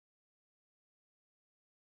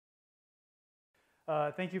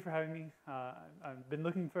Thank you for having me. I've been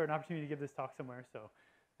looking for an opportunity to give this talk somewhere, so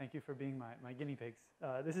thank you for being my guinea pigs.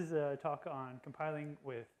 This is a talk on compiling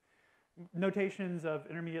with notations of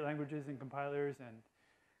intermediate languages and compilers,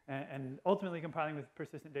 and ultimately compiling with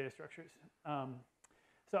persistent data structures.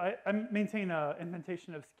 So I maintain an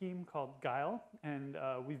implementation of Scheme called Guile, and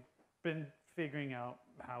we've been figuring out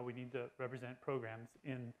how we need to represent programs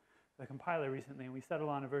in the compiler recently, and we settled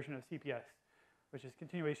on a version of CPS, which is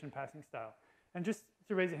continuation passing style. And just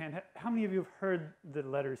to raise a hand, how many of you have heard the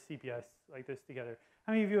letters CPS like this together?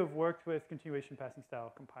 How many of you have worked with continuation passing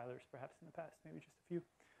style compilers perhaps in the past? Maybe just a few?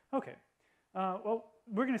 Okay. Well,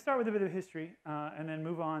 we're going to start with a bit of history and then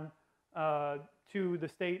move on to the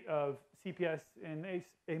state of CPS in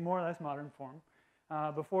a more or less modern form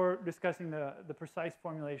before discussing the precise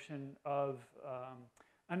formulation of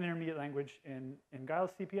an intermediate language in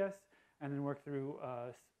Guile's CPS, and then work through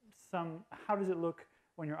how does it look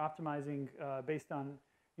when you're optimizing based on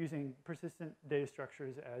using persistent data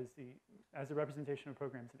structures as a representation of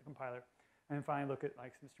programs in a compiler, and then finally look at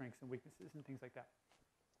like some strengths and weaknesses and things like that.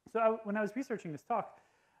 So when I was researching this talk,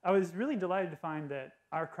 I was really delighted to find that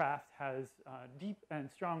our craft has deep and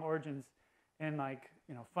strong origins in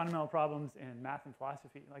fundamental problems in math and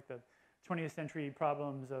philosophy, like the 20th century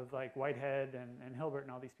problems of like Whitehead and Hilbert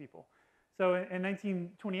and all these people. So in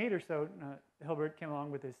 1928 or so, Hilbert came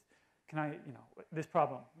along with this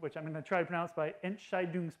problem, which I'm going to try to pronounce by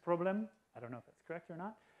Entscheidungsproblem. I don't know if that's correct or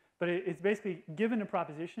not, but it's basically given a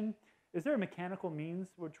proposition, is there a mechanical means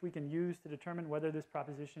which we can use to determine whether this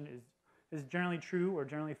proposition is generally true or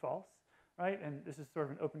generally false, right? And this is sort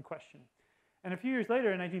of an open question. And a few years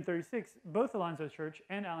later, in 1936, both Alonzo Church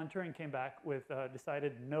and Alan Turing came back with a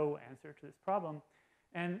decided no answer to this problem.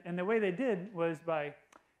 And the way they did was by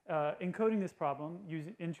encoding this problem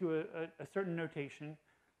into a certain notation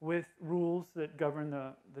with rules that govern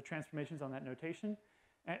the transformations on that notation.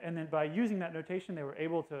 And then by using that notation, they were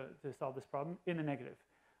able to solve this problem in the negative.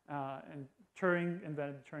 And Turing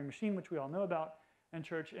invented the Turing machine, which we all know about, and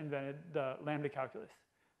Church invented the lambda calculus.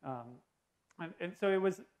 And so it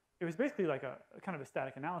was basically like a kind of a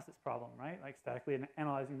static analysis problem, right? Like statically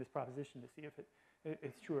analyzing this proposition to see if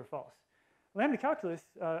it's true or false. Lambda calculus,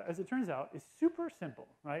 as it turns out, is super simple,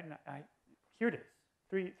 right? And here it is,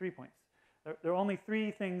 3 points. There are only 3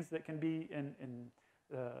 things that can be in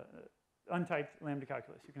untyped lambda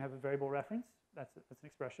calculus. You can have a variable reference, that's an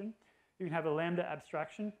expression. You can have a lambda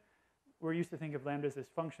abstraction. We're used to think of lambdas as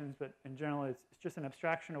functions, but in general, it's just an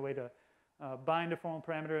abstraction, a way to bind a formal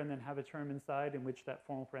parameter and then have a term inside in which that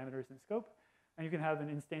formal parameter is in scope. And you can have an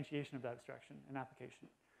instantiation of that abstraction, an application.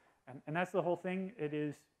 And that's the whole thing. It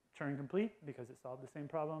is Turing complete because it solved the same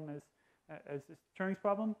problem as Turing's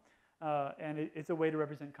problem. And it's a way to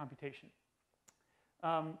represent computation.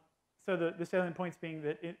 So the salient points being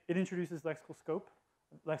that it introduces lexical scope.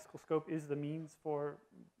 Lexical scope is the means for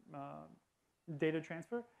data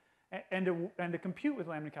transfer. And to compute with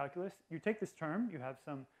lambda calculus, you take this term, you have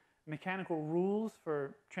some mechanical rules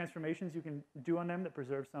for transformations you can do on them that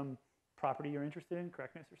preserve some property you're interested in,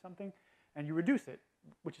 correctness or something, and you reduce it,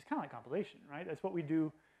 which is kind of like compilation, right? That's what we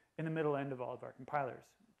do in the middle end of all of our compilers.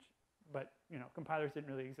 But compilers didn't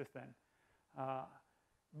really exist then.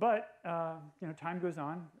 But time goes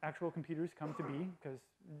on. Actual computers come to be, because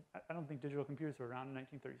I don't think digital computers were around in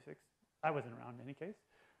 1936. I wasn't around in any case,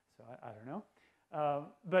 so I don't know.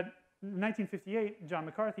 But in 1958, John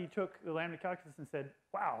McCarthy took the lambda calculus and said,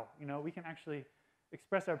 wow, we can actually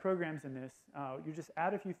express our programs in this. You just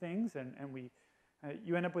add a few things, and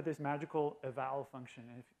you end up with this magical eval function.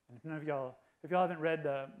 And if none of y'all, if y'all haven't read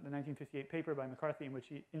the 1958 paper by McCarthy in which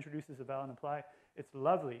he introduces eval and apply, it's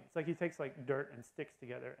lovely. It's like he takes like dirt and sticks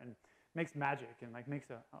together and makes magic and like makes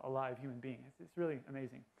a live human being. It's really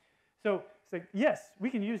amazing. So it's like, yes, we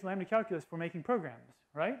can use lambda calculus for making programs,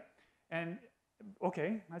 right? And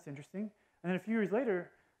okay, that's interesting. And then a few years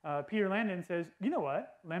later, Peter Landin says, you know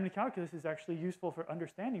what? Lambda calculus is actually useful for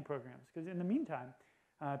understanding programs, because in the meantime,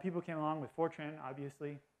 people came along with Fortran,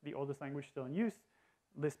 obviously the oldest language still in use.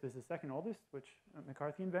 Lisp is the second oldest, which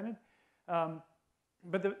McCarthy invented.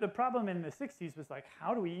 But the problem in the 60s was like,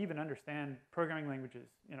 how do we even understand programming languages,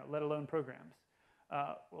 let alone programs?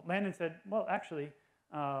 Well, Landin said, well, actually,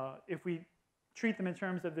 if we treat them in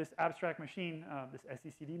terms of this abstract machine, this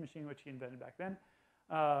SECD machine, which he invented back then,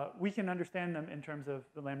 we can understand them in terms of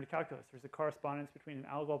the lambda calculus. There's a correspondence between an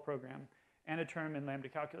ALGOL program and a term in lambda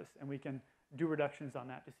calculus, and we can do reductions on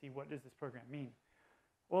that to see what does this program mean.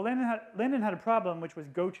 Well, Landin had a problem, which was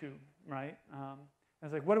goto, right? I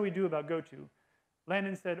was like, what do we do about goto?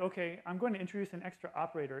 Landin said, okay, I'm going to introduce an extra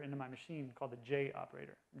operator into my machine called the J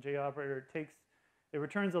operator. The J operator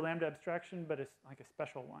returns a lambda abstraction, but it's like a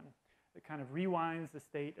special one. that kind of rewinds the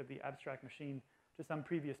state of the abstract machine to some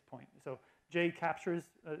previous point. So J captures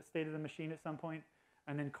the state of the machine at some point,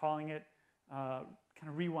 and then calling it kind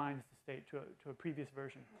of rewinds the state to a previous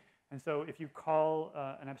version. And so if you call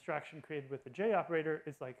an abstraction created with the J operator,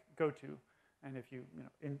 it's like goto. And if you,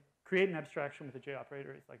 create an abstraction with a J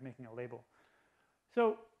operator, it's like making a label.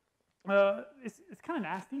 So it's kind of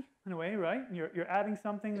nasty in a way, right? You're adding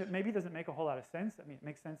something that maybe doesn't make a whole lot of sense. I mean, it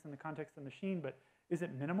makes sense in the context of the machine, but is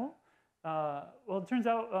it minimal? Well, it turns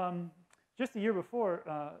out just a year before,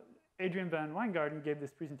 Adrian van Wijngaarden gave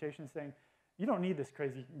this presentation saying, you don't need this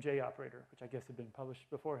crazy J operator, which I guess had been published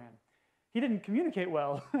beforehand. He didn't communicate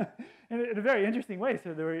well in a very interesting way.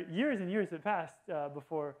 So there were years and years that passed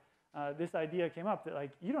before this idea came up that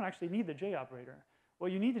like, you don't actually need the J operator.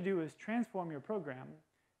 What you need to do is transform your program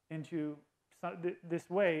into this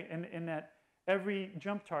way in that every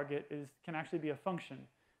jump target can actually be a function,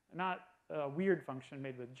 not a weird function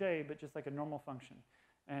made with J, but just like a normal function.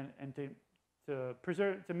 And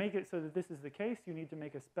to make it so that this is the case, you need to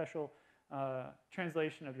make a special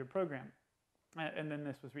translation of your program. And then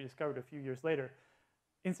this was rediscovered a few years later.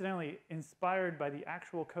 Incidentally, inspired by the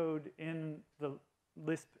actual code in the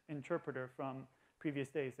Lisp interpreter from previous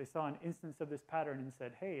days. They saw an instance of this pattern and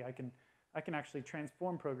said, hey, I can actually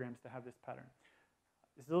transform programs to have this pattern.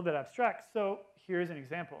 It's a little bit abstract, so here's an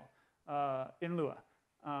example in Lua.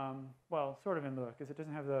 Well, sort of in Lua, because it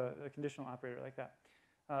doesn't have the conditional operator like that.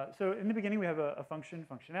 So in the beginning, we have a function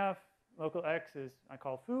f. Local x is, I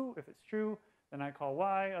call foo if it's true, then I call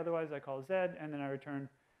y, otherwise I call z, and then I return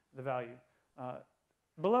the value.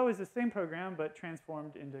 Below is the same program, but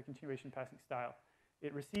transformed into continuation passing style.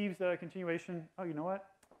 It receives a continuation. Oh, you know what?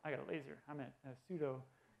 I got a laser. I'm at a pseudo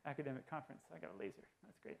academic conference. I got a laser.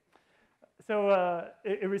 That's great. So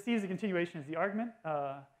it receives a continuation as the argument.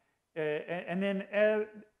 And then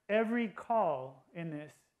every call in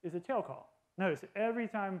this is a tail call. Notice, every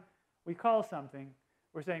time we call something,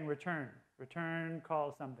 we're saying return,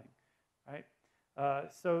 call something, right?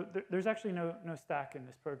 So there's actually no stack in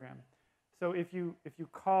this program. So if you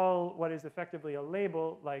call what is effectively a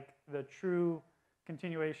label, like the true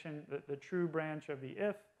continuation, the true branch of the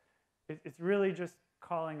if, it's really just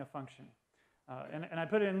calling a function. And I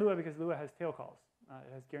put it in Lua because Lua has tail calls.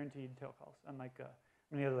 It has guaranteed tail calls, unlike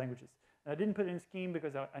many other languages. And I didn't put it in Scheme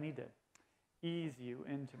because I need to ease you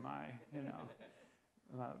into my,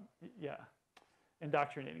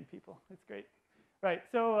 indoctrinating people. It's great. Right,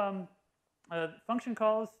 so function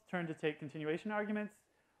calls turn to take continuation arguments.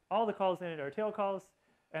 All the calls in it are tail calls.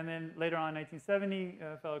 And then later on in 1970,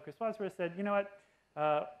 fellow Chris Wadsworth said, you know what?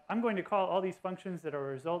 I'm going to call all these functions that are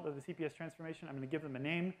a result of the CPS transformation. I'm going to give them a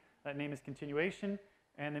name. That name is continuation.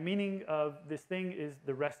 And the meaning of this thing is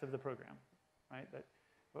the rest of the program, right?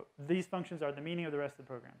 These functions are the meaning of the rest of the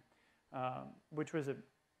program, which was a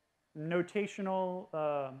notational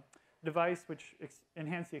device which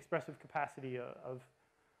enhanced the expressive capacity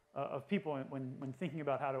of people when thinking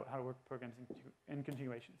about how to work programs in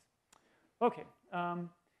continuations. Okay,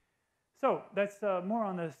 so that's more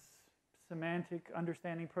on the semantic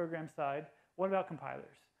understanding program side. What about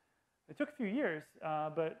compilers? It took a few years,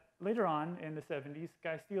 but later on in the 70s,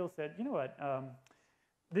 Guy Steele said, you know what,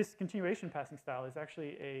 this continuation passing style is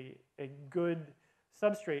actually a good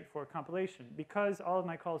substrate for compilation. Because all of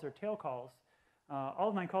my calls are tail calls, all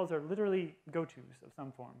of my calls are literally go-tos of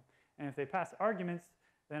some form. And if they pass arguments,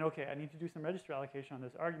 then okay, I need to do some register allocation on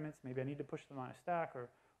those arguments. Maybe I need to push them on a stack or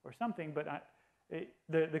something, but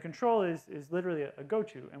the control is literally a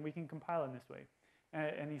go-to, and we can compile in this way.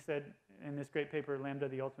 And he said in this great paper, Lambda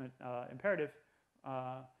the Ultimate Imperative,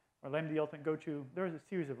 or Lambda the Ultimate Go-To, there was a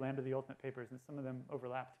series of Lambda the Ultimate papers, and some of them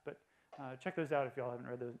overlapped, but check those out if y'all haven't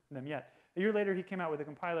read them yet. A year later, he came out with a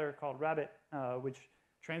compiler called Rabbit, which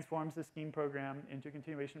transforms the Scheme program into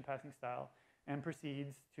continuation passing style and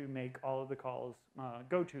proceeds to make all of the calls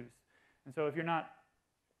go-tos. And so if you're not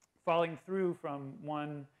falling through from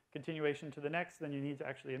one continuation to the next, then you need to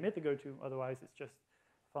actually omit the go-to, otherwise it's just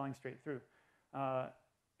falling straight through.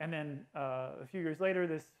 And then a few years later,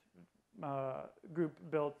 this group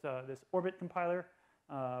built this Orbit compiler,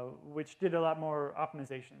 which did a lot more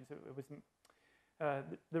optimizations. It was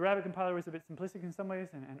the Rabbit compiler was a bit simplistic in some ways,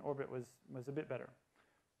 and Orbit was a bit better.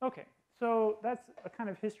 Okay, so that's a kind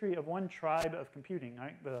of history of one tribe of computing,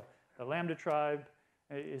 right? The Lambda tribe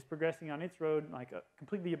is progressing on its road, like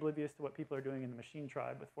completely oblivious to what people are doing in the machine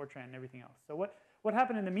tribe with Fortran and everything else. So what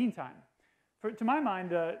happened in the meantime? To my mind,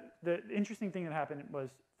 the interesting thing that happened was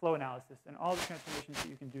flow analysis and all the transformations that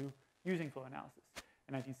you can do using flow analysis.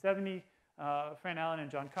 In 1970, Fran Allen and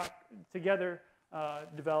John Cock together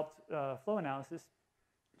developed flow analysis.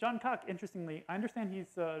 John Cock, interestingly, I understand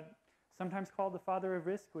he's sometimes called the father of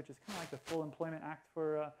RISC, which is kind of like the Full Employment Act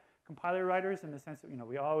for compiler writers, in the sense that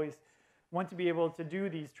we always want to be able to do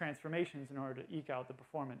these transformations in order to eke out the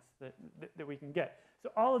performance that we can get. So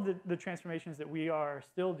all of the transformations that we are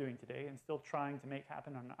still doing today and still trying to make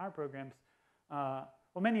happen on our programs, well,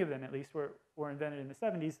 many of them at least were invented in the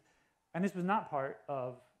 70s, and this was not part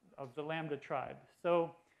of the Lambda tribe.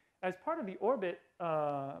 So as part of the Orbit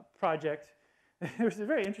project, there was a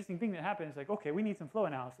very interesting thing that happened. It's like, okay, we need some flow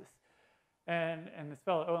analysis. And this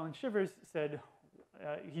fellow, Owen Shivers, said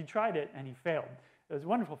he tried it and he failed. It was a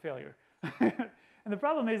wonderful failure. And the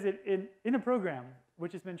problem is that in a program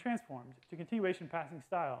which has been transformed to continuation passing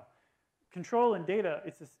style, control and data,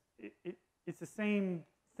 it's the same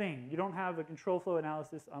thing. You don't have a control flow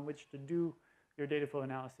analysis on which to do your data flow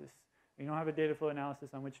analysis. You don't have a data flow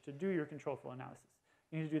analysis on which to do your control flow analysis.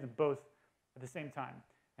 You need to do them both at the same time.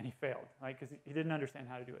 And he failed, right? Because he didn't understand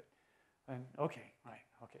how to do it. And okay, right,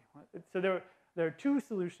 okay. So there are two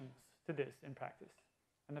solutions to this in practice.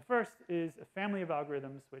 And the first is a family of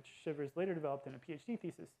algorithms which Shivers later developed in a PhD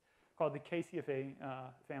thesis called the KCFA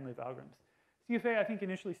family of algorithms. CFA, I think,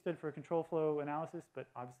 initially stood for control flow analysis, but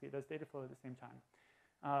obviously it does data flow at the same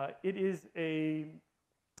time. It is a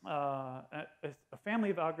family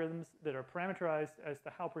of algorithms that are parameterized as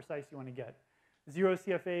to how precise you want to get. 0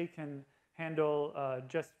 CFA can handle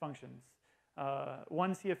just functions.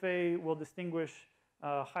 1 CFA will distinguish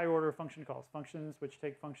higher order function calls, functions which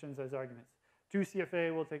take functions as arguments. 2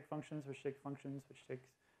 CFA will take functions which take functions which take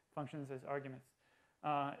functions as arguments.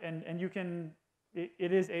 And you can,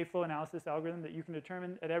 it is a flow analysis algorithm that you can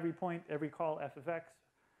determine at every point, every call f of x,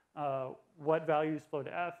 what values flow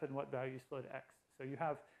to f and what values flow to x. So you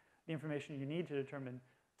have the information you need to determine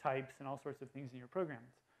types and all sorts of things in your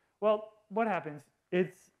programs. Well, what happens?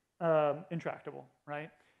 It's intractable, right?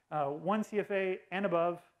 1 CFA and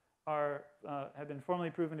above have been formally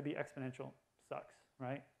proven to be exponential. Sucks,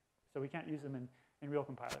 right? So we can't use them in real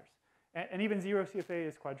compilers. And even 0 CFA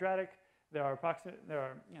is quadratic. There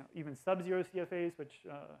are even sub-0 CFAs which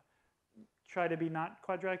try to be not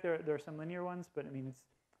quadratic. There are some linear ones, but I mean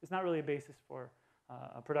it's not really a basis for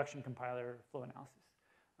a production compiler flow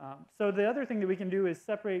analysis. So the other thing that we can do is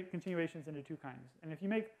separate continuations into two kinds. And if you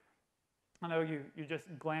make, I know you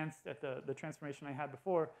just glanced at the transformation I had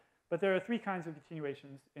before, but there are 3 kinds of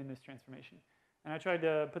continuations in this transformation. And I tried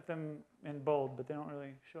to put them in bold, but they don't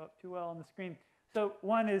really show up too well on the screen. So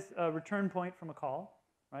one is a return point from a call,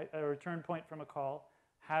 right? A return point from a call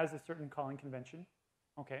has a certain calling convention,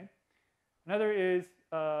 okay? Another is,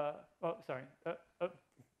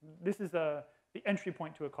 this is the entry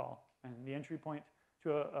point to a call. And the entry point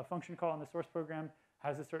to a function call in the source program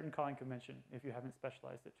has a certain calling convention if you haven't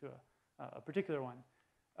specialized it to a particular one.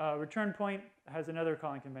 Return point has another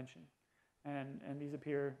calling convention. And these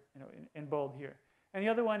appear in bold here. And the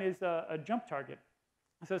other one is a jump target.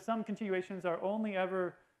 So some continuations are only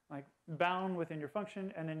ever bound within your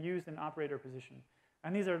function and then used in operator position.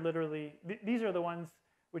 And these are literally, these are the ones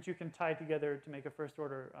which you can tie together to make a first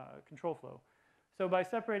order control flow. So by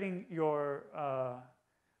separating your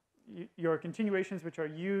continuations which are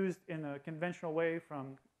used in a conventional way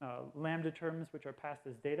from lambda terms which are passed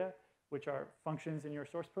as data, which are functions in your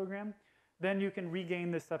source program, then you can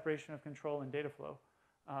regain this separation of control and data flow.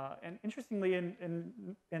 And interestingly,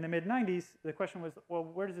 in the mid-90s, the question was, well,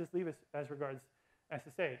 where does this leave us as regards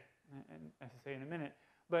SSA? And SSA in a minute.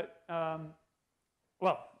 But,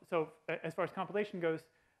 well, so as far as compilation goes,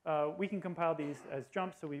 we can compile these as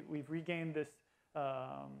jumps. So we've regained this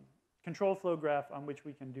control flow graph on which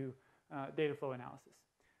we can do data flow analysis.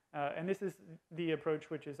 And this is the approach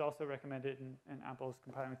which is also recommended in Apple's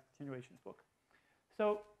Compiling Continuations book.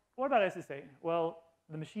 So what about SSA? Well,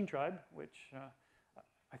 the machine tribe, which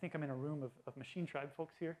I think I'm in a room of machine tribe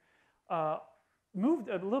folks here, moved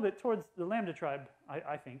a little bit towards the lambda tribe,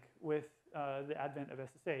 I think, with the advent of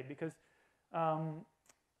SSA, because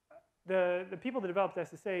the people that developed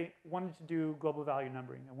SSA wanted to do global value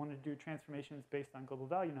numbering and wanted to do transformations based on global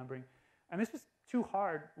value numbering. And this was too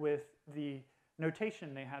hard with the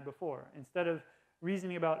notation they had before. Instead of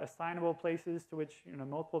reasoning about assignable places to which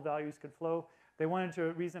multiple values could flow, they wanted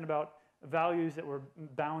to reason about values that were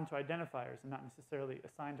bound to identifiers and not necessarily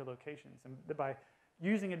assigned to locations. And by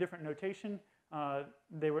using a different notation,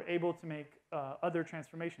 they were able to make other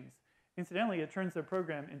transformations. Incidentally, it turns their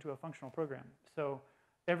program into a functional program. So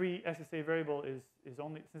every SSA variable is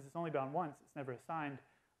only, since it's only bound once, it's never assigned.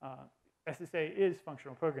 SSA is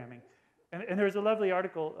functional programming. And there's a lovely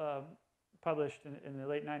article published in the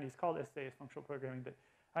late 90s called SSA is Functional Programming, but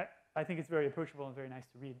I think it's very approachable and very nice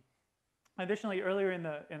to read. Additionally, earlier in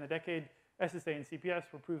the decade, SSA and CPS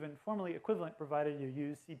were proven formally equivalent provided you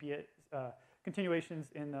use CPS continuations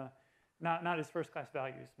in not as first-class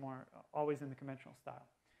values, more always in the conventional style.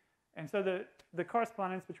 And so the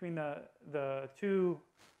correspondence between the two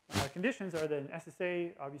conditions are that in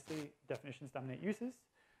SSA, obviously, definitions dominate uses.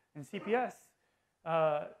 In CPS,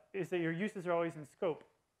 is that your uses are always in scope,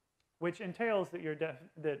 which entails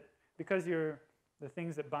that because the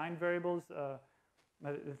things that bind variables, the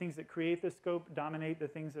things that create the scope dominate the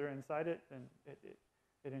things that are inside it, then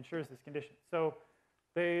it ensures this condition. So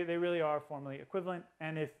they really are formally equivalent.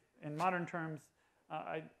 And if in modern terms,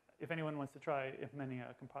 if anyone wants to try implementing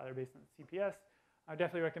a compiler based on CPS, I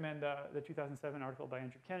definitely recommend the 2007 article by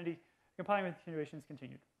Andrew Kennedy, Compiling with Continuations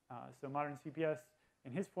Continued. So modern CPS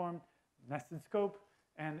in his form, nested scope,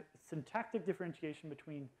 and syntactic differentiation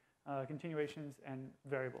between continuations and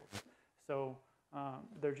variables. So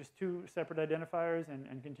they're just two separate identifiers,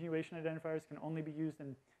 and continuation identifiers can only be used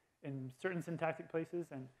in certain syntactic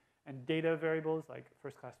places, and data variables like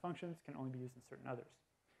first-class functions can only be used in certain others.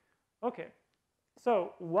 Okay,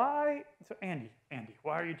 so Andy,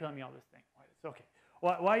 why are you telling me all this thing? Okay,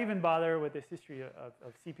 why even bother with this history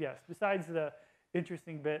of CPS besides the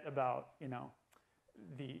interesting bit about,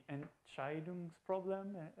 the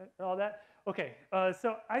Entscheidungsproblem and all that? Okay,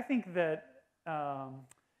 so I think that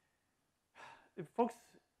folks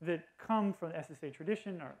that come from the SSA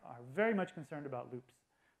tradition are very much concerned about loops,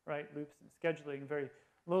 right? Loops and scheduling, very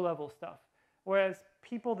low-level stuff. Whereas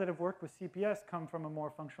people that have worked with CPS come from a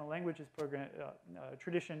more functional languages program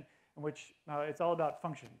tradition in which it's all about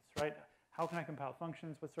functions, right? How can I compile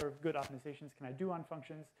functions? What sort of good optimizations can I do on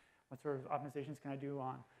functions? What sort of optimizations can I do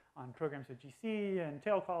on programs with GC and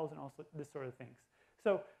tail calls and all this sort of things?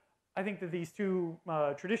 So I think that these two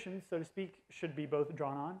traditions, so to speak, should be both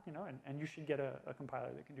drawn on, and you should get a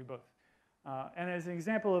compiler that can do both. And as an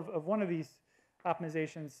example of one of these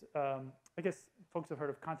optimizations, I guess folks have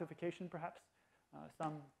heard of quantification, perhaps.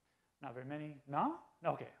 Some, not very many. No?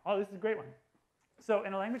 Okay. Oh, this is a great one. So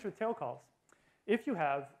in a language with tail calls, if you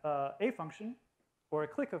have a function or a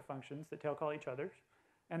clique of functions that tail call each other,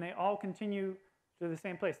 and they all continue to the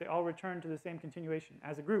same place, they all return to the same continuation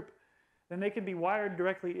as a group, then they can be wired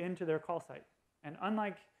directly into their call site. And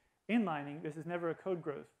unlike inlining, this is never a code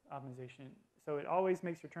growth optimization. So it always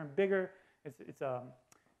makes your term bigger. It's a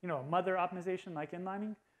mother optimization like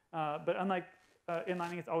inlining. But unlike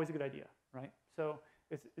inlining, it's always a good idea, right? So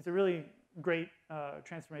it's a really great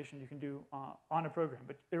transformation you can do on a program.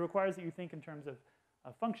 But it requires that you think in terms of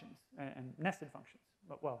functions and nested functions.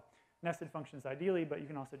 Well, nested functions ideally, but you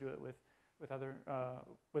can also do it with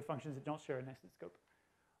functions that don't share a nested scope.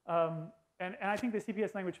 And I think the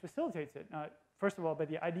CPS language facilitates it. First of all, by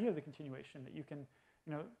the idea of the continuation, that you can,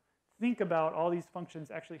 think about all these functions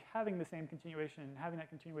actually having the same continuation and having that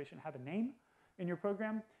continuation have a name in your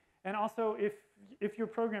program. And also, if your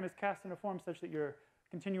program is cast in a form such that your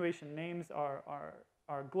continuation names are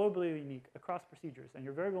globally unique across procedures, and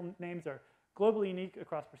your variable names are globally unique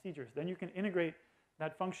across procedures, then you can integrate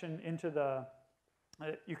that function into that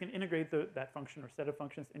function or set of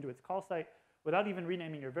functions into its call site without even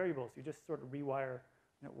renaming your variables. You just sort of rewire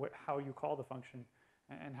how you call the function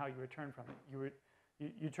and how you return from it.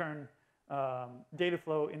 You turn data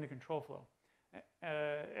flow into control flow.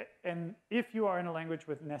 And if you are in a language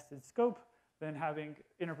with nested scope, then having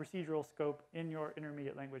interprocedural scope in your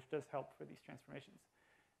intermediate language does help for these transformations.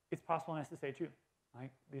 It's possible in SSA too.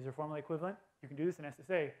 Right? These are formally equivalent. You can do this in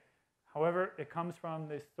SSA. However, it comes from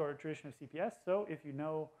this sort of tradition of CPS. So if you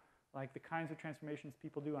know like the kinds of transformations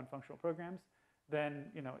people do on functional programs,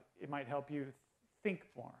 then it might help you think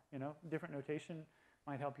more. Different notation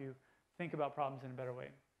might help you think about problems in a better way.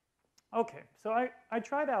 Okay, so I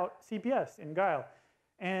tried out CPS in Guile,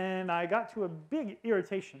 and I got to a big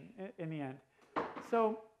irritation in the end.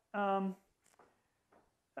 So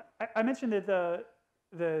I mentioned that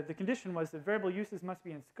the condition was that variable uses must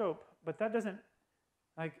be in scope, but that doesn't,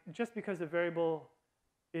 just because a variable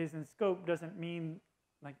is in scope doesn't mean,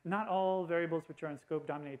 not all variables which are in scope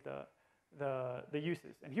dominate the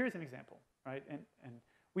uses. And here's an example, right? And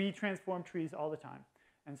we transform trees all the time.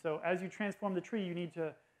 And so as you transform the tree, you need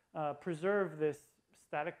to preserve this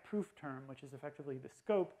static proof term, which is effectively the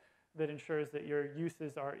scope that ensures that your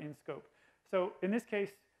uses are in scope. So in this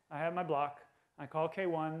case, I have my block. I call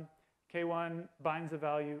K1. K1 binds a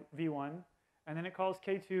value V1. And then it calls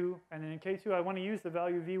K2. And then in K2, I want to use the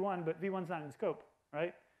value V1, but V1's not in scope,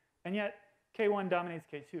 right? And yet, K1 dominates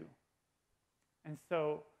K2. And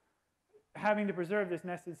so having to preserve this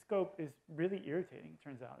nested scope is really irritating, it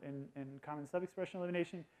turns out. In common subexpression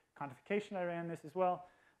elimination, quantification, I ran this as well.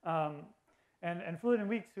 And Fluid and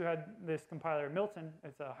Weeks, who had this compiler, Milton,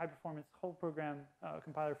 it's a high-performance whole program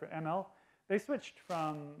compiler for ML, they switched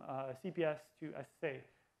from CPS to SSA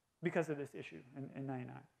because of this issue in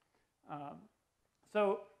 99.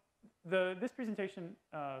 So this presentation,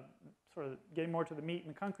 sort of getting more to the meat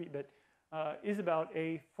and the concrete bit, is about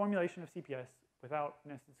a formulation of CPS without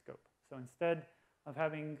nested scope. So instead of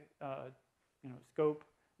having scope,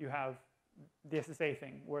 you have the SSA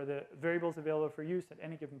thing, where the variables available for use at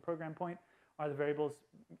any given program point are the variables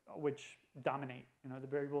which dominate, the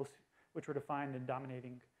variables which were defined in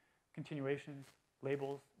dominating continuations,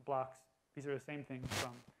 labels, blocks. These are the same things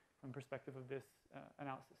from perspective of this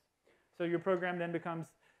analysis. So your program then becomes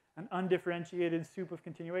an undifferentiated soup of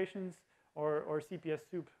continuations, or CPS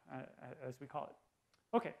soup, as we call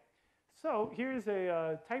it. Okay, so here's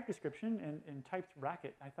a type description in typed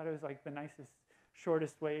bracket. I thought it was like the nicest,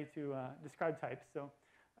 shortest way to describe types. So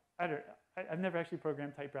I've never actually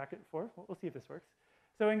programmed type bracket before. We'll see if this works.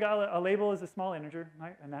 So in Igalia, a label is a small integer,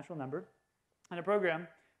 right, a natural number, and a program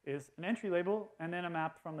is an entry label and then a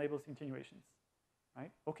map from labels to continuations,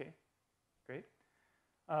 right? Okay, great.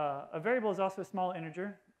 A variable is also a small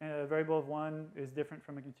integer, and a variable of 1 is different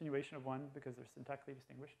from a continuation of 1 because they're syntactically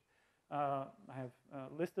distinguished. I have a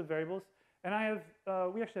list of variables, and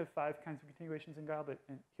we actually have 5 kinds of continuations in Igalia, but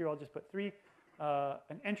here I'll just put 3.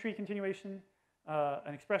 An entry continuation,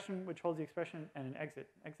 an expression which holds the expression, and an exit.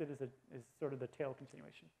 Exit is sort of the tail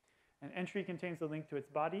continuation. An entry contains the link to its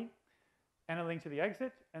body and a link to the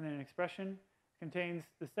exit, and then an expression contains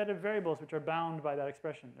the set of variables which are bound by that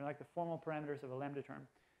expression. They're like the formal parameters of a lambda term.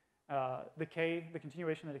 The k, the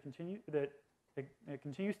continuation that it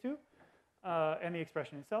continues to, and the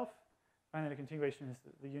expression itself, and then a continuation is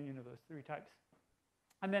the union of those 3 types.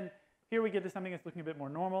 And then here we get to something that's looking a bit more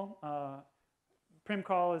normal. Prim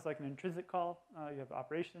call is like an intrinsic call. You have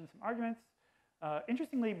operations, some arguments.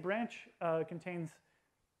 Interestingly, branch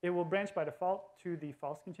it will branch by default to the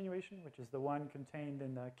false continuation, which is the one contained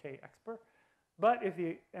in the k-expr. But if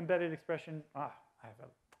the embedded expression, I have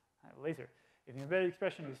a laser. If the embedded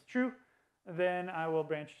expression is true, then I will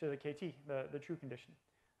branch to the kt, the true condition.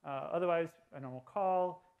 Otherwise, a normal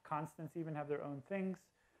call, constants even have their own things.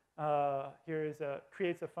 Here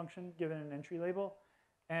creates a function given an entry label.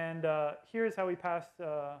 And here's how we pass,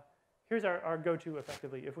 here's our goto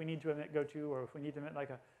effectively. If we need to emit goto, or if we need to emit like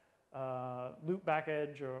a loop back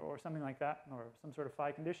edge or something like that, or some sort of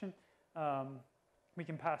phi condition, we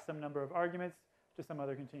can pass some number of arguments to some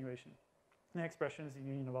other continuation. And the expression is the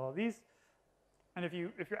union of all of these. And if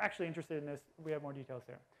you're actually interested in this, we have more details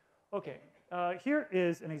there. Okay, here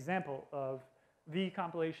is an example of the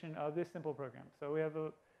compilation of this simple program. So we have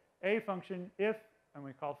a function if, and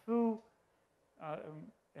we call foo,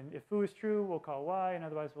 and if foo is true, we'll call y, and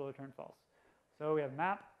otherwise we'll return false. So we have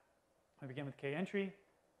map. We begin with k entry.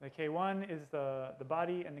 The k1 is the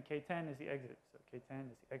body, and the k10 is the exit. So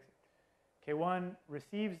k10 is the exit. k1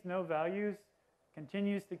 receives no values,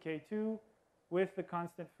 continues to k2 with the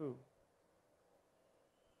constant foo.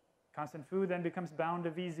 Constant foo then becomes bound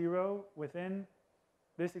to v0 within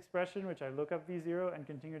this expression, which I look up v0 and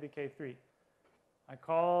continue to k3. I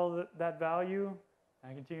call that value,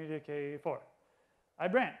 and I continue to k4. I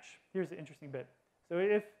branch. Here's the interesting bit. So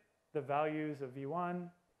if the values of v1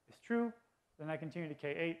 is true, then I continue to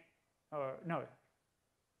k8. Or no,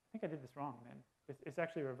 I think I did this wrong, man. It's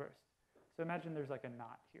actually reversed. So imagine there's like a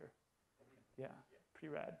knot here. Yeah,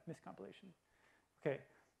 pretty rad. Miscompilation. Okay,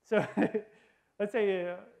 so let's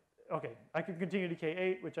say, okay, I can continue to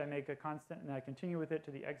k8, which I make a constant, and I continue with it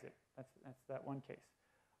to the exit. That's that one case.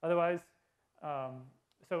 Otherwise,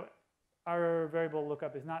 so our variable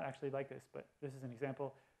lookup is not actually like this, but this is an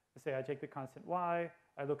example. Let's say I take the constant y,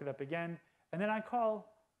 I look it up again, and then I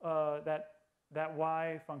call that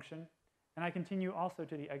y function, and I continue also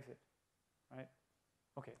to the exit, right?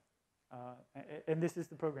 Okay, and this is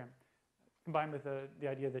the program, combined with the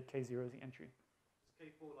idea that k0 is the entry. Does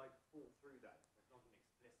K4 like fall through that? It's not an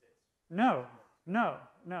explicit.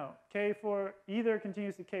 No. K4 either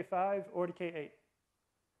continues to k5 or to k8.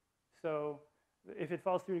 So if it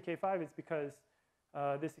falls through to k5, it's because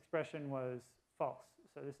this expression was false.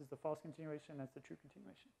 So this is the false continuation. That's the true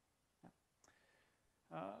continuation.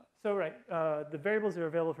 Yeah. The variables that are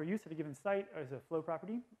available for use at a given site is a flow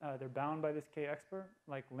property. They're bound by this k-expr,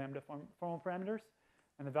 like lambda formal parameters.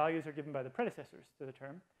 And the values are given by the predecessors to the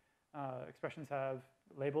term. Expressions have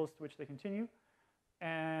labels to which they continue.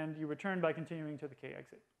 And you return by continuing to the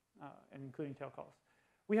k-exit, and including tail calls.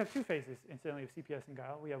 We have 2 phases, incidentally, of CPS in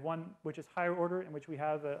Guile. We have one which is higher order, in which we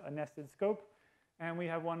have a nested scope. And we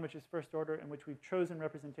have one which is first order, in which we've chosen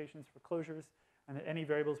representations for closures, and that any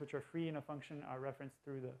variables which are free in a function are referenced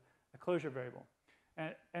through the closure variable.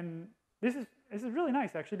 And this is really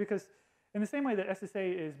nice, actually, because in the same way that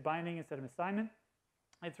SSA is binding instead of assignment,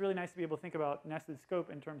 it's really nice to be able to think about nested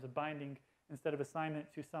scope in terms of binding instead of assignment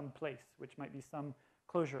to some place, which might be some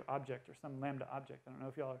Clojure object or some Lambda object. I don't know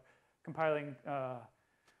if y'all are compiling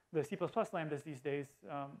the C++ lambdas these days.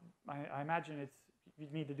 I imagine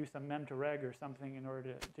you'd need to do some mem to reg or something in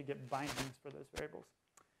order to get bindings for those variables.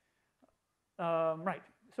 Right,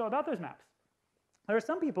 so about those maps. There are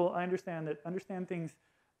some people I understand that understand things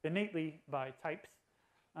innately by types.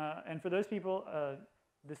 And for those people,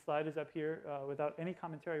 this slide is up here without any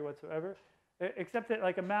commentary whatsoever, except that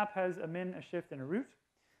like a map has a min, a shift, and a root.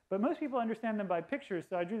 But most people understand them by pictures,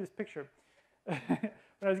 so I drew this picture. When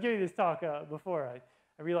I was giving this talk before,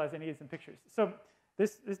 I realized I needed some pictures. So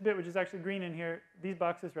this bit, which is actually green in here, these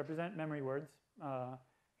boxes represent memory words.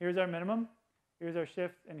 Here's our minimum, here's our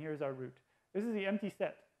shift, and here's our root. This is the empty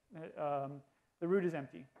set. The root is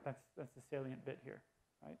empty. That's the salient bit here,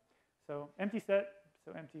 right? So empty set,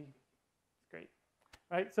 so empty, it's great,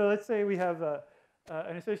 right? So let's say we have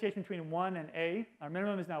an association between 1 and a. Our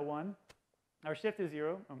minimum is now 1. Our shift is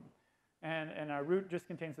 0, and our root just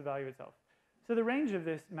contains the value itself. So the range of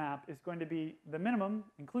this map is going to be the minimum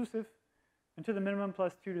inclusive and to the minimum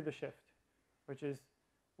plus 2 to the shift, which is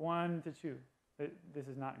 1 to 2. This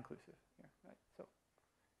is not inclusive here, right? So,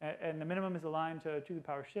 and the minimum is aligned to the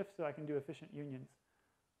power shift, so I can do efficient unions.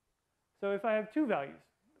 So if I have 2 values,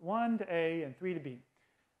 1 to A and 3 to B,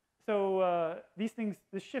 so these things,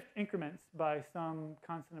 this shift increments by some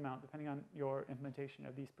constant amount depending on your implementation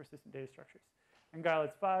of these persistent data structures. In Igalia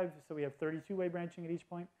it's 5, so we have 32-way branching at each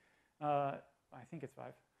point. I think it's 5.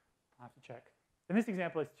 I'll have to check. In this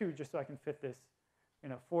example, it's 2, just so I can fit this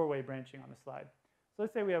 4-way branching on the slide. So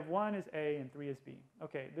let's say we have 1 is A and 3 is B.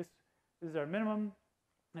 Okay, this is our minimum,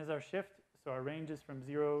 this is our shift, so our range is from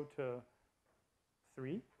 0 to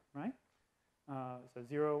 3, right? So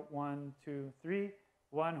 0, 1, 2, 3.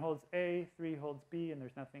 1 holds A, 3 holds B, and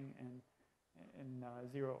there's nothing in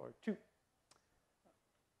 0 or 2.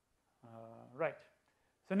 Right.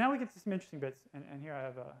 So now we get to some interesting bits, and here I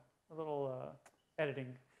have a little editing.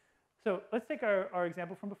 So let's take our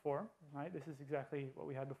example from before, right? This is exactly what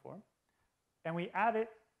we had before. And we add it,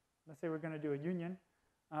 let's say we're going to do a union,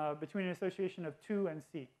 between an association of 2 and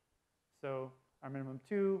C. So our minimum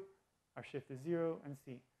 2, our shift is 0, and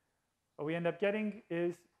C. What we end up getting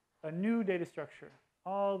is a new data structure.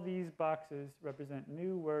 All these boxes represent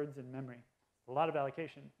new words in memory. A lot of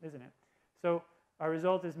allocation, isn't it? So our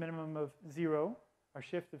result is minimum of 0, our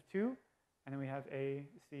shift of 2, and then we have A,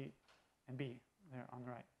 C, and B there on the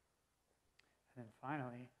right. And then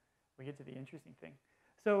finally, we get to the interesting thing.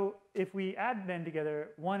 So if we add then together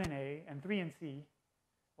 1 in A and 3 in C,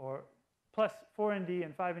 or plus 4 in D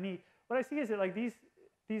and 5 in E, what I see is that like these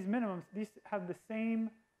minimums, these have the same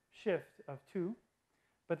shift of 2,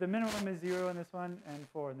 but the minimum is 0 in this one and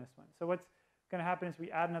 4 in this one. So what's going to happen is we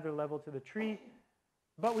add another level to the tree,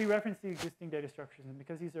 but we reference the existing data structures. And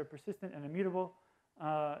because these are persistent and immutable,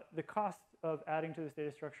 the cost of adding to this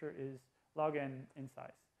data structure is log n in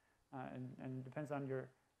size. And depends on your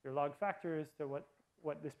log factor as to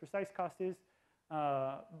what this precise cost is.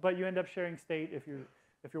 But you end up sharing state if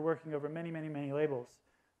you're working over many, many, many labels.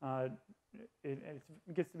 It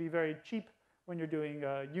gets to be very cheap when you're doing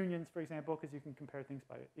unions, for example, because you can compare things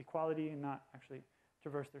by equality and not actually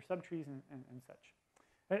traverse their subtrees and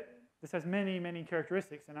such. This has many, many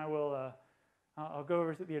characteristics, and I'll go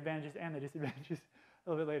over the advantages and the disadvantages a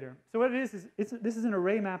little bit later. So what it is this is an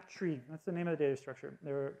array map tree. That's the name of the data structure.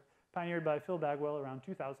 They were pioneered by Phil Bagwell around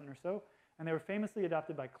 2000 or so, and they were famously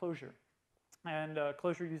adopted by Clojure. And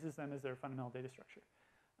Clojure uses them as their fundamental data structure.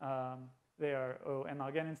 They are n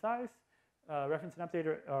log n in size. Reference and update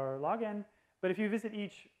are log n. But if you visit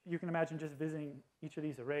each, you can imagine just visiting each of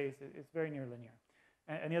these arrays. It's very near linear.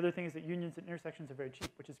 And the other thing is that unions and intersections are very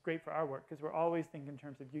cheap, which is great for our work because we're always thinking in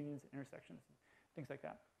terms of unions and intersections and things like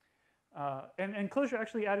that. And Clojure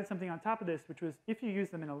actually added something on top of this, which was if you use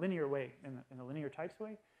them in a linear way, in a linear types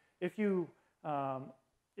way, if you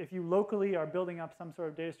locally are building up some sort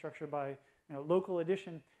of data structure by local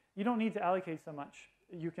addition, you don't need to allocate so much.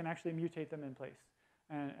 You can actually mutate them in place.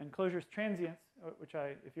 And Clojure's transients, which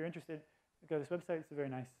if you're interested, go to this website. It's a very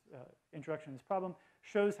nice introduction to this problem.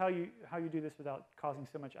 Shows how you do this without causing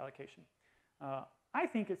so much allocation. I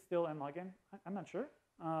think it's still n log n. I'm not sure,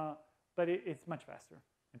 but it's much faster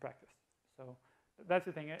in practice. So that's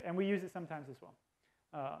the thing, and we use it sometimes as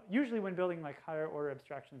well. Usually when building like higher order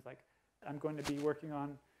abstractions, like I'm going to be working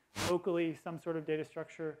on locally some sort of data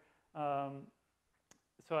structure.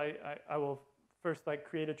 So I will first like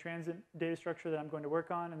create a transient data structure that I'm going to work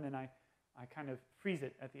on, and then I kind of freeze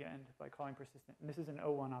it at the end by calling persistent. And this is an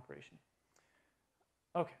O1 operation.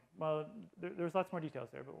 Okay, well, there's lots more details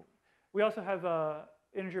there, but we also have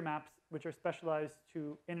integer maps which are specialized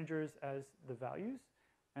to integers as the values,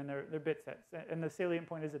 and they're bit sets. And the salient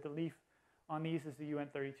point is that the leaf On these is the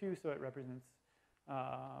UN32, so it represents,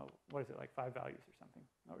 what is it, like 5 values or something?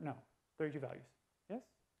 Oh, no, 32 values. Yes?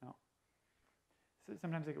 No. So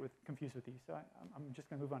sometimes I get confused with these, so I'm just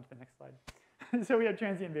going to move on to the next slide. So we have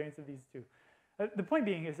transient variants of these too. The point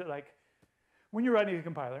being is that, like, when you're writing a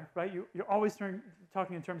compiler, right, you're always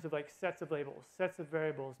talking in terms of like sets of labels, sets of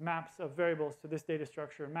variables, maps of variables to this data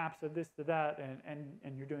structure, maps of this to that,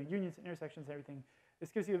 and you're doing unions and intersections and everything. This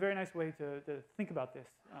gives you a very nice way to think about this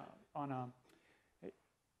on a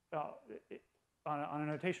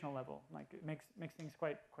notational level. Like, it makes things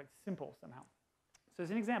quite simple somehow. So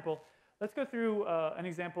as an example, let's go through an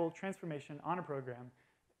example transformation on a program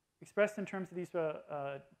expressed in terms of these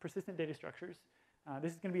persistent data structures.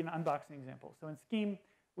 This is going to be an unboxing example. So in Scheme,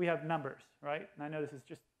 we have numbers, right? And I know this is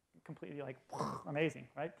just completely like amazing,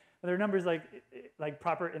 right? But there are numbers like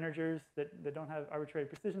proper integers that don't have arbitrary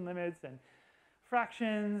precision limits, and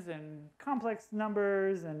fractions, and complex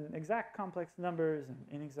numbers, and exact complex numbers, and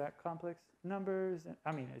inexact complex numbers. And,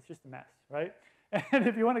 I mean, it's just a mess, right? And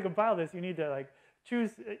if you want to compile this, you need to like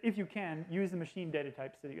choose, if you can, use the machine data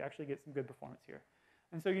types so that you actually get some good performance here.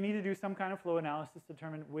 And so you need to do some kind of flow analysis to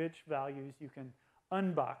determine which values you can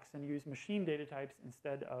unbox and use machine data types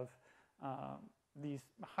instead of these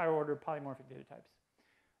higher order polymorphic data types.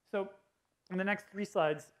 So in the next 3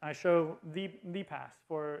 slides, I show the pass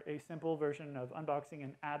for a simple version of unboxing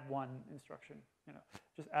an add 1 instruction. You know,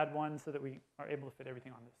 just add 1 so that we are able to fit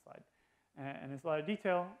everything on this slide. And it's a lot of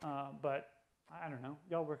detail, but I don't know.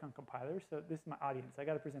 Y'all work on compilers, so this is my audience. I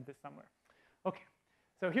got to present this somewhere. Okay,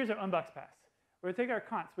 so here's our unbox pass. We're going to take our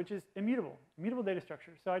const, which is immutable data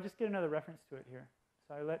structure. So I just get another reference to it here.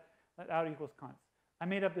 So I let out equals const. I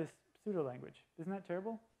made up this pseudo language. Isn't that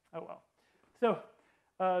terrible? Oh well. So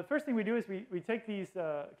first thing we do is we take these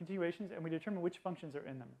continuations and we determine which functions are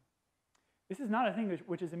in them. This is not a thing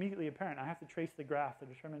which is immediately apparent. I have to trace the graph to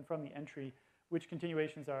determine from the entry which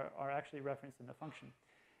continuations are actually referenced in the function.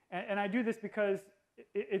 And I do this because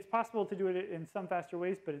it's possible to do it in some faster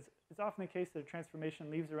ways, but it's often the case that a transformation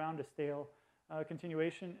leaves around a stale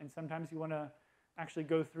continuation, and sometimes you want to actually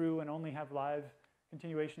go through and only have live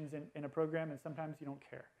continuations in a program, and sometimes you don't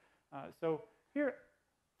care. So here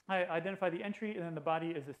I identify the entry, and then the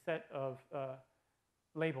body is a set of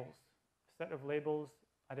labels. A set of labels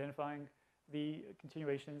identifying the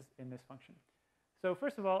continuations in this function. So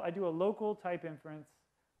first of all, I do a local type inference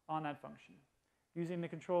on that function using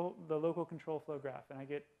the local control flow graph, and I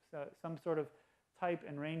get some sort of type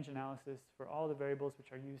and range analysis for all the variables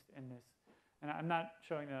which are used in this. And I'm not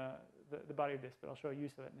showing the body of this, but I'll show a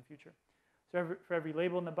use of it in the future. So for every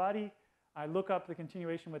label in the body, I look up the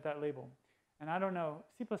continuation with that label. And I don't know,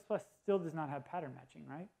 C++ still does not have pattern matching,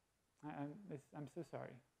 right? I'm so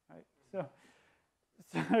sorry, right? So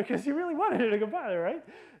because you really wanted it in a compiler, right?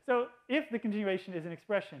 So if the continuation is an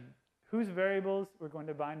expression, whose variables we're going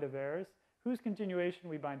to bind to vars, whose continuation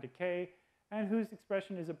we bind to k, and whose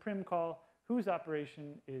expression is a prim call, whose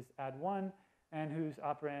operation is add 1, and whose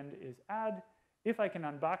operand is add. If I can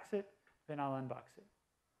unbox it, then I'll unbox it.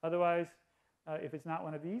 Otherwise, if it's not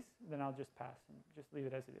one of these, then I'll just pass and just leave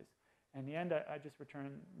it as it is. In the end, I just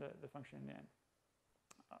return the function in the end.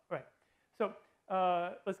 Right. So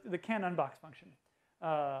the can unbox function.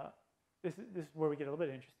 This is where we get a little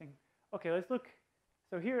bit interesting. Okay, let's look.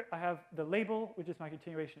 So here I have the label, which is my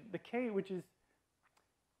continuation. The k, which is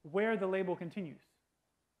where the label continues.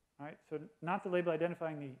 All right, so not the label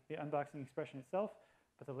identifying the unboxing expression itself,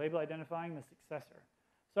 but the label identifying the successor.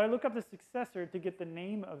 So I look up the successor to get the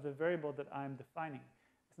name of the variable that I'm defining.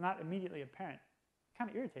 It's not immediately apparent. Kind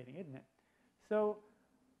of irritating, isn't it? So,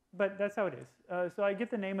 but that's how it is. So I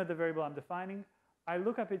get the name of the variable I'm defining. I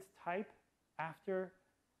look up its type after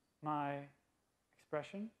my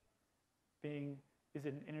expression, being, is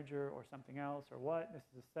it an integer or something else or what? This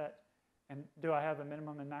is a set. And do I have a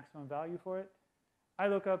minimum and maximum value for it? I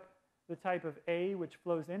look up the type of A which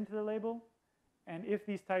flows into the label. And if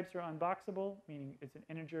these types are unboxable, meaning it's an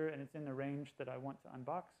integer and it's in the range that I want to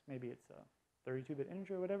unbox, maybe it's a 32-bit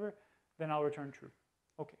integer or whatever, then I'll return true.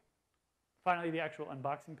 Okay. Finally, the actual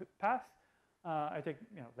unboxing pass. I take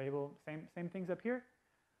label, same things up here.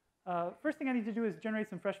 First thing I need to do is generate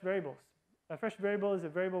some fresh variables. A fresh variable is a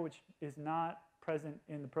variable which is not present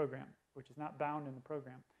in the program, which is not bound in the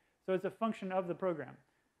program. So it's a function of the program.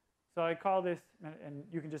 So I call this, and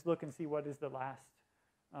you can just look and see what is the last,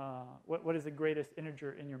 what is the greatest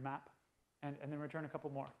integer in your map, and then return a couple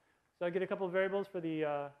more. So I get a couple of variables for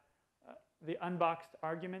the unboxed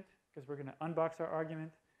argument, because we're going to unbox our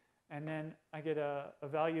argument, and then I get a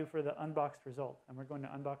value for the unboxed result, and we're going to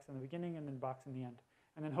unbox in the beginning and then box in the end,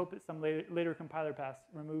 and then hope that some later compiler pass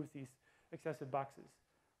removes these excessive boxes.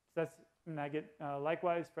 So that's And I get,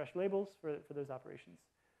 likewise, fresh labels for those operations.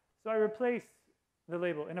 So I replace the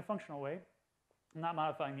label in a functional way. I'm not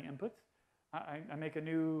modifying the inputs. I make a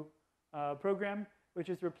new program which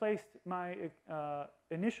has replaced my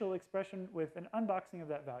initial expression with an unboxing of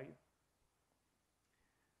that value.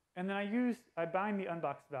 And then I bind the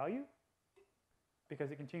unboxed value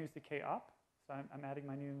because it continues to k-op. So I'm adding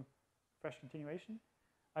my new fresh continuation.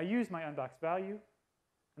 I use my unboxed value,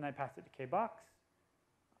 and I pass it to kbox.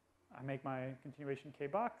 I make my continuation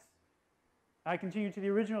kbox. I continue to the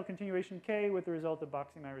original continuation k with the result of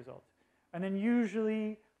boxing my result. And then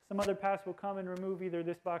usually some other pass will come and remove either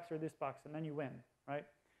this box or this box, and then you win, right?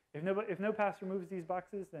 If no pass removes these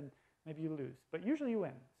boxes, then maybe you lose. But usually you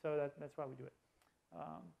win, so that's why we do it.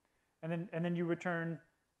 And then you return,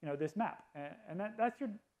 this map, and that's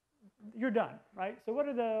you're done, right? So what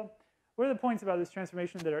are the points about this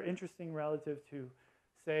transformation that are interesting relative to,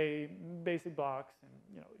 say, basic blocks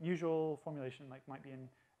and usual formulation like might be in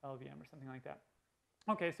LLVM or something like that?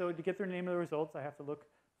 Okay, so to get the name of the results, I have to look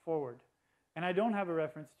forward. And I don't have a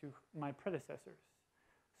reference to my predecessors.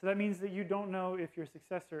 So that means that you don't know if your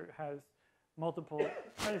successor has multiple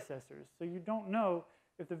predecessors. So you don't know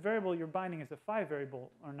if the variable you're binding is a 5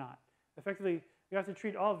 variable or not. Effectively, you have to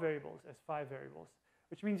treat all variables as 5 variables,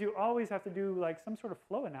 which means you always have to do like some sort of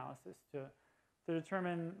flow analysis to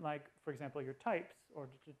determine, like, for example, your types, or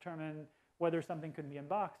to determine whether something could be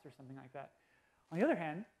unboxed or something like that. On the other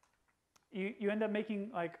hand, you end up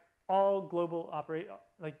making like all global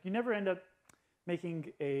like you never end up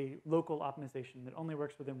making a local optimization that only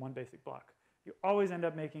works within one basic block. You always end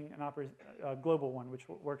up making a global one, which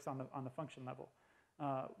works on the function level,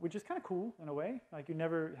 which is kind of cool in a way. Like you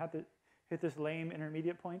never have to hit this lame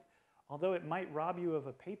intermediate point, although it might rob you of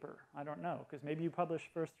a paper. I don't know, because maybe you publish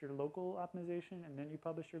first your local optimization and then you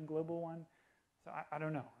publish your global one. So I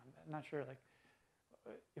don't know. I'm not sure, like,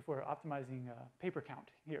 if we're optimizing paper count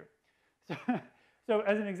here. So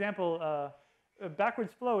as an example,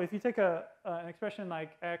 backwards flow, if you take an expression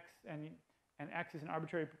like x and x is an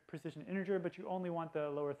arbitrary precision integer, but you only want the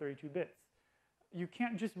lower 32 bits, you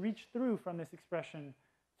can't just reach through from this expression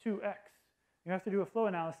to x. You have to do a flow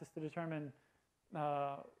analysis to determine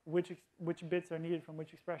which bits are needed from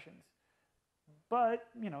which expressions. But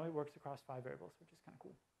it works across 5 variables, which is kind of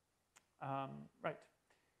cool. Right.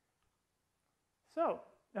 So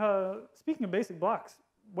speaking of basic blocks,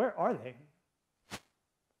 where are they?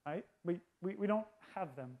 Right? We don't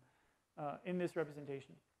have them in this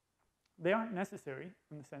representation. They aren't necessary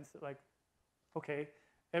in the sense that, like, okay,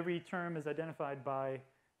 every term is identified by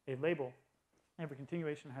a label. Every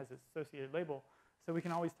continuation has its associated label. So we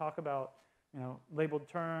can always talk about labeled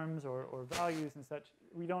terms or values and such.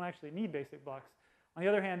 We don't actually need basic blocks. On the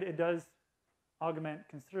other hand, it does augment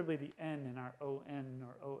considerably the n in our on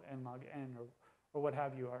or on log n or what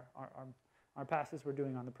have you, our passes we're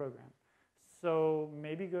doing on the program. So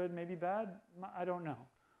maybe good, maybe bad, I don't know.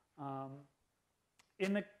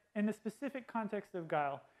 In the specific context of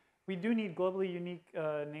Guile, we do need globally unique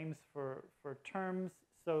names for terms,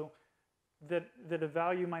 so that a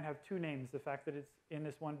value might have 2 names. The fact that it's in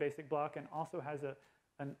this one basic block and also has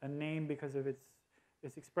a name because of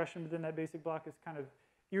its expression within that basic block is kind of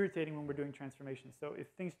irritating when we're doing transformations. So if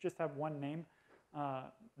things just have one name,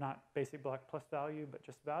 not basic block plus value, but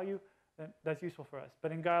just value, then that's useful for us.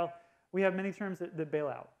 But in Guile, we have many terms that bail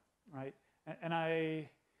out, right? And I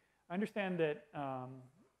understand that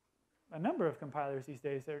a number of compilers these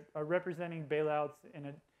days are representing bailouts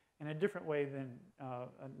in a different way than a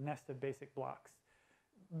nest of basic blocks.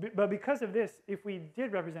 But because of this, if we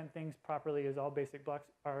did represent things properly as all basic blocks,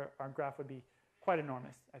 our graph would be quite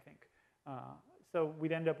enormous, I think. So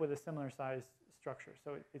we'd end up with a similar size structure.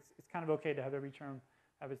 So it's kind of okay to have every term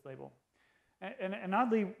have its label. And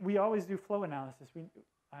oddly, we always do flow analysis.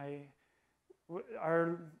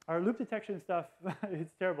 Our loop detection stuff,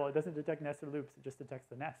 it's terrible. It doesn't detect nested loops. It just detects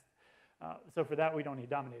the nest. So for that, we don't need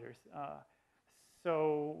dominators.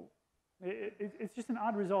 So it's just an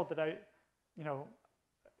odd result that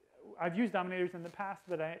I've used dominators in the past,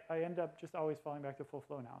 but I end up just always falling back to full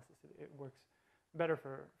flow analysis. It works better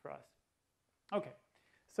for us. Okay,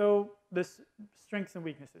 so the strengths and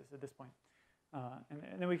weaknesses at this point. And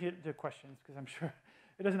then we get to questions, because I'm sure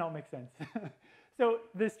it doesn't all make sense. So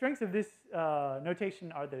the strengths of this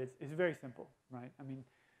notation are that it's very simple, right? I mean,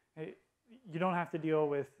 you don't have to deal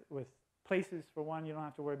with places, for one. You don't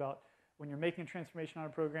have to worry about when you're making a transformation on a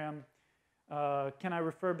program, can I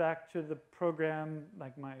refer back to the program,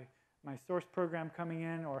 like my source program coming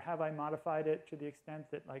in, or have I modified it to the extent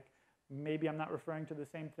that, like, maybe I'm not referring to the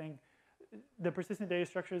same thing? The persistent data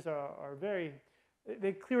structures are very,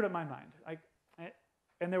 they cleared up my mind.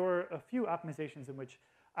 And there were a few optimizations in which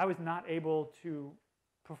I was not able to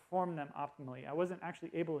perform them optimally. I wasn't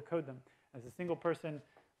actually able to code them as a single person,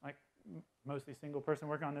 like mostly single person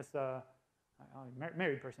working on this,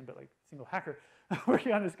 married person, but like single hacker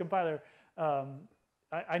working on this compiler.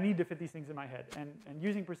 I need to fit these things in my head. And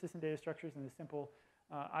using persistent data structures and the simple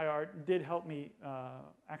IR did help me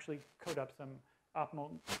actually code up some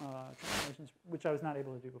optimal transformations, which I was not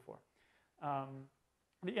able to do before.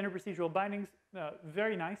 The interprocedural bindings,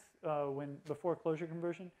 very nice before Clojure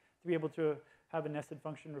conversion, to be able to have a nested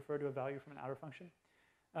function refer to a value from an outer function.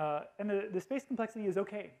 And the space complexity is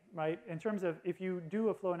okay, right? In terms of if you do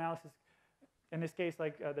a flow analysis, in this case,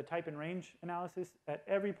 like the type and range analysis, at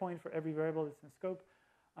every point for every variable that's in scope,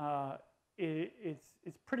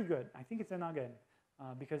 it's pretty good. I think it's not good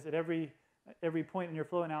because at every point in your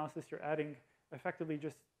flow analysis, you're adding effectively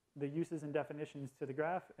just the uses and definitions to the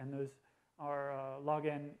graph, and those are log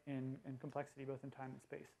n in complexity, both in time and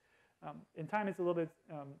space. In time, it's a little bit,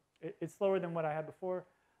 it's slower than what I had before,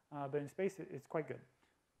 but in space, it's quite good.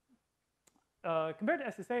 Compared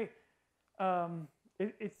to SSA,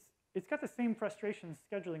 it's got the same frustrations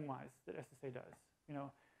scheduling-wise that SSA does. You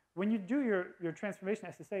know, when you do your transformation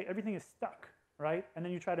SSA, everything is stuck, right? And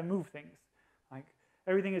then you try to move things. Like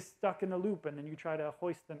everything is stuck in the loop, and then you try to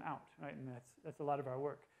hoist them out, right? And that's a lot of our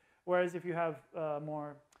work. Whereas if you have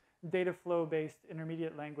more data flow-based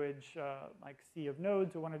intermediate language, like C of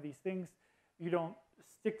nodes or one of these things, you don't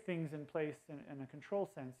stick things in place in a control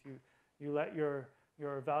sense. You let your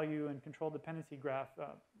value and control dependency graph,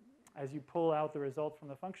 as you pull out the result from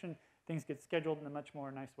the function, things get scheduled in a much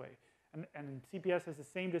more nice way. And CPS has the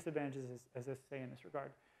same disadvantages as SSA in this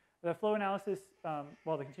regard. The flow analysis,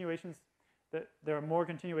 well, the continuations, there are more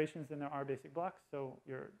continuations than there are basic blocks, so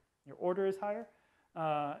your order is higher.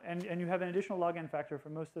 And you have an additional log n factor for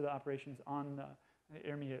most of the operations on the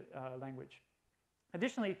intermediate language.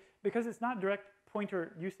 Additionally, because it's not direct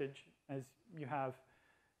pointer usage as you have,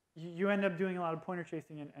 you end up doing a lot of pointer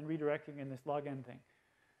chasing and redirecting in this log n thing.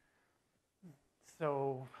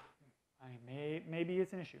 So maybe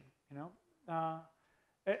it's an issue, you know.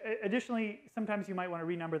 Additionally, sometimes you might want to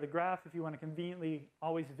renumber the graph if you want to conveniently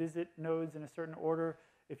always visit nodes in a certain order.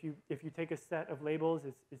 If you take a set of labels,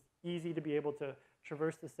 it's easy to be able to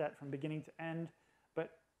traverse the set from beginning to end,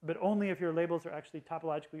 but only if your labels are actually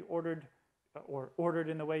topologically ordered or ordered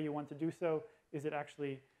in the way you want to do so is it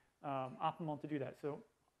actually optimal to do that. So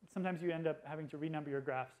sometimes you end up having to renumber your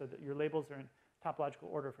graph so that your labels are in topological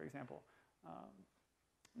order, for example.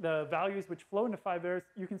 The values which flow into 5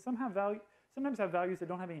 you can sometimes have values that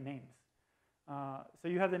don't have any names. So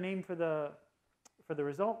you have the name for the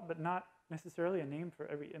result, but not necessarily a name for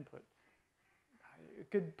every input. It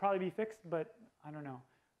could probably be fixed, but I don't know.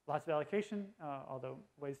 Lots of allocation, although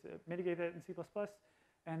ways to mitigate that in C++.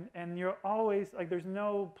 And you're always, like, there's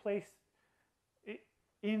no place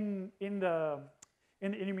in the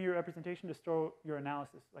intermediate representation to store your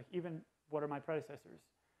analysis. Like, even what are my predecessors?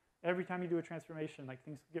 Every time you do a transformation, like,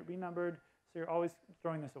 things get renumbered, so you're always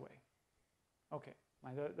throwing this away. Okay,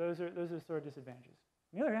 those are sort of disadvantages.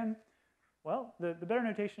 On the other hand, well, the better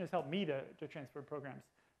notation has helped me to transfer programs.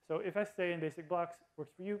 So if SSA and basic blocks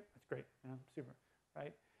works for you, that's great, you know, super,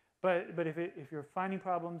 right? But if you're finding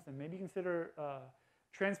problems, then maybe consider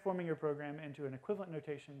transforming your program into an equivalent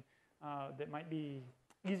notation that might be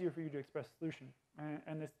easier for you to express a solution.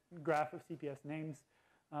 And this graph of CPS names,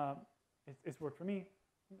 it's worked for me.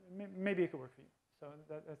 Maybe it could work for you. So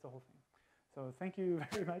that's the whole thing. So thank you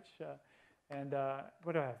very much. And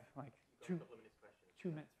what do I have? Like 2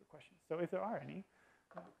 minutes for questions. So if there are any,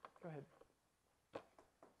 go ahead.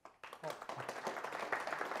 Oh.